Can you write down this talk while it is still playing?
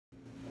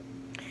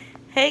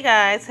Hey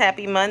guys,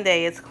 happy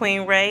Monday. It's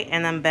Queen Ray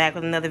and I'm back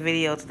with another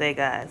video today,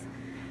 guys.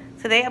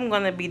 Today I'm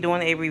going to be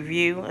doing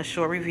a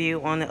short review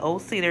on the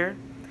old Cedar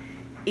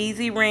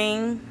Easy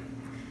Ring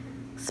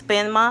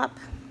Spin Mop.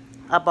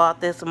 I bought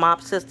this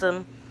mop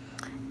system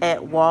at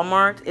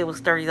Walmart. It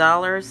was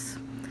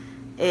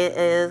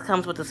 $30.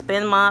 Comes with the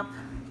spin mop,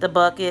 the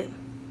bucket,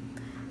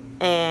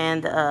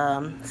 and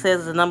says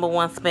it's the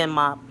 #1 spin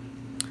mop.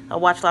 I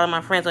watched a lot of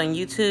my friends on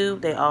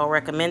YouTube. They all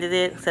recommended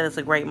it, said it's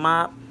a great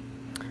mop.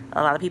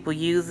 A lot of people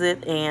use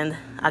it, and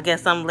I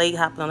guess I'm late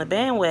hopping on the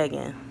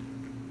bandwagon.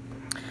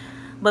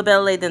 But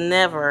better late than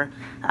never.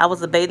 I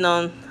was debating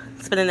on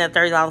spending that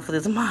 $30 for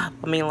this mop.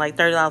 I mean, like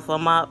 $30 for a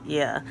mop.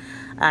 Yeah,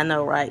 I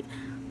know, right?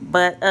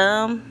 But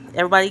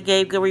everybody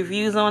gave good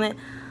reviews on it.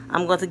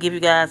 I'm going to give you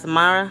guys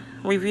my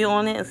review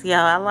on it and see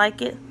how I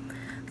like it.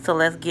 So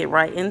let's get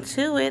right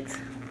into it.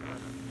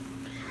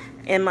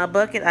 In my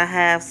bucket, I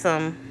have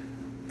some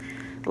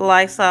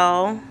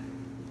Lysol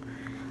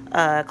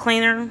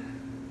cleaner,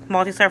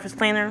 multi-surface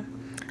cleaner.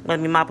 I'm going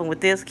to be mopping with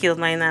this. Kills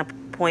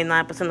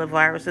 99.9% of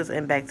viruses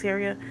and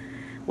bacteria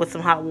with some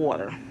hot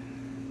water.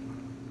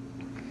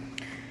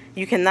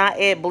 You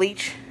cannot add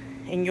bleach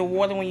in your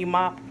water when you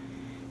mop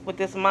with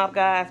this mop,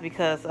 guys,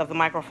 because of the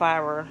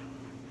microfiber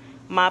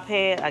mop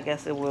head. I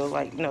guess it will,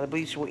 like, the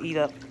bleach will eat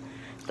up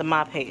the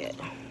mop head.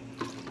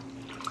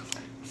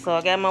 So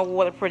I got my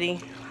water pretty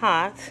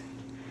hot.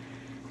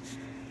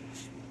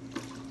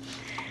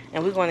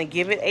 And we're going to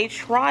give it a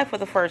try for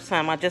the first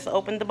time. I just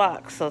opened the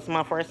box, so it's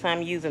my first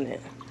time using it.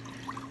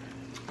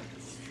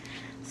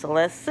 So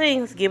let's see.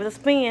 Let's give it a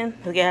spin.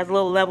 It has a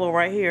little level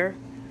right here.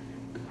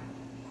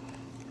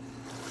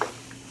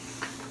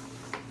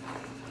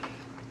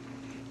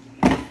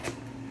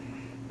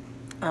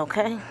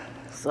 Okay,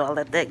 so I'll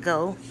let that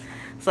go.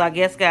 So I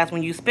guess, guys,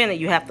 when you spin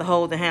it, you have to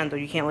hold the handle.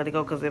 You can't let it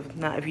go, because if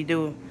not, if you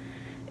do,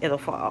 it'll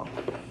fall.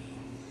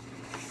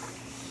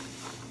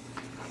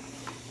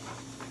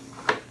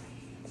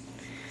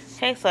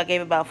 Okay, so I gave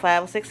it about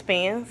 5 or 6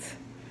 spins,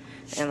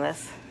 and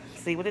let's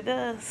see what it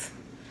does.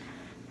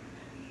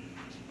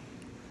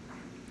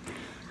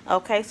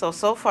 Okay, so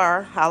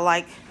far, I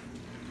like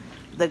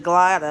the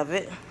glide of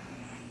it.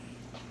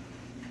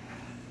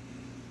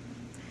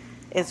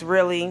 It's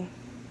really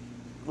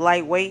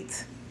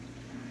lightweight,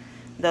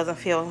 doesn't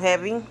feel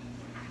heavy.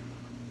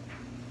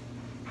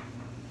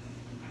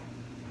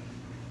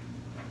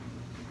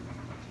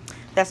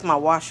 That's my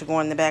washer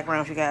going in the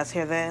background if you guys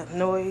hear that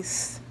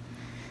noise.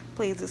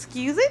 Please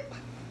excuse it.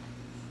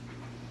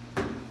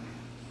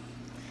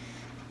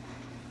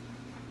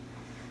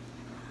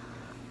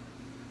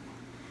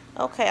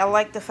 Okay, I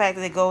like the fact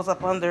that it goes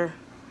up under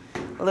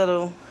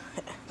little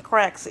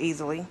cracks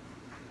easily.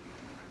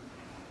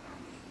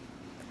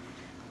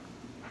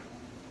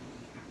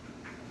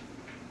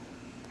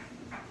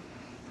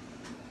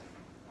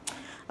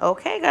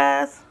 Okay,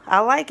 guys, I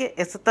like it.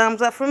 It's a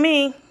thumbs up for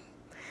me.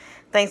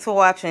 Thanks for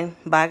watching.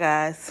 Bye,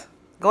 guys.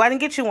 Go out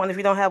and get you one if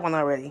you don't have one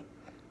already.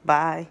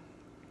 Bye.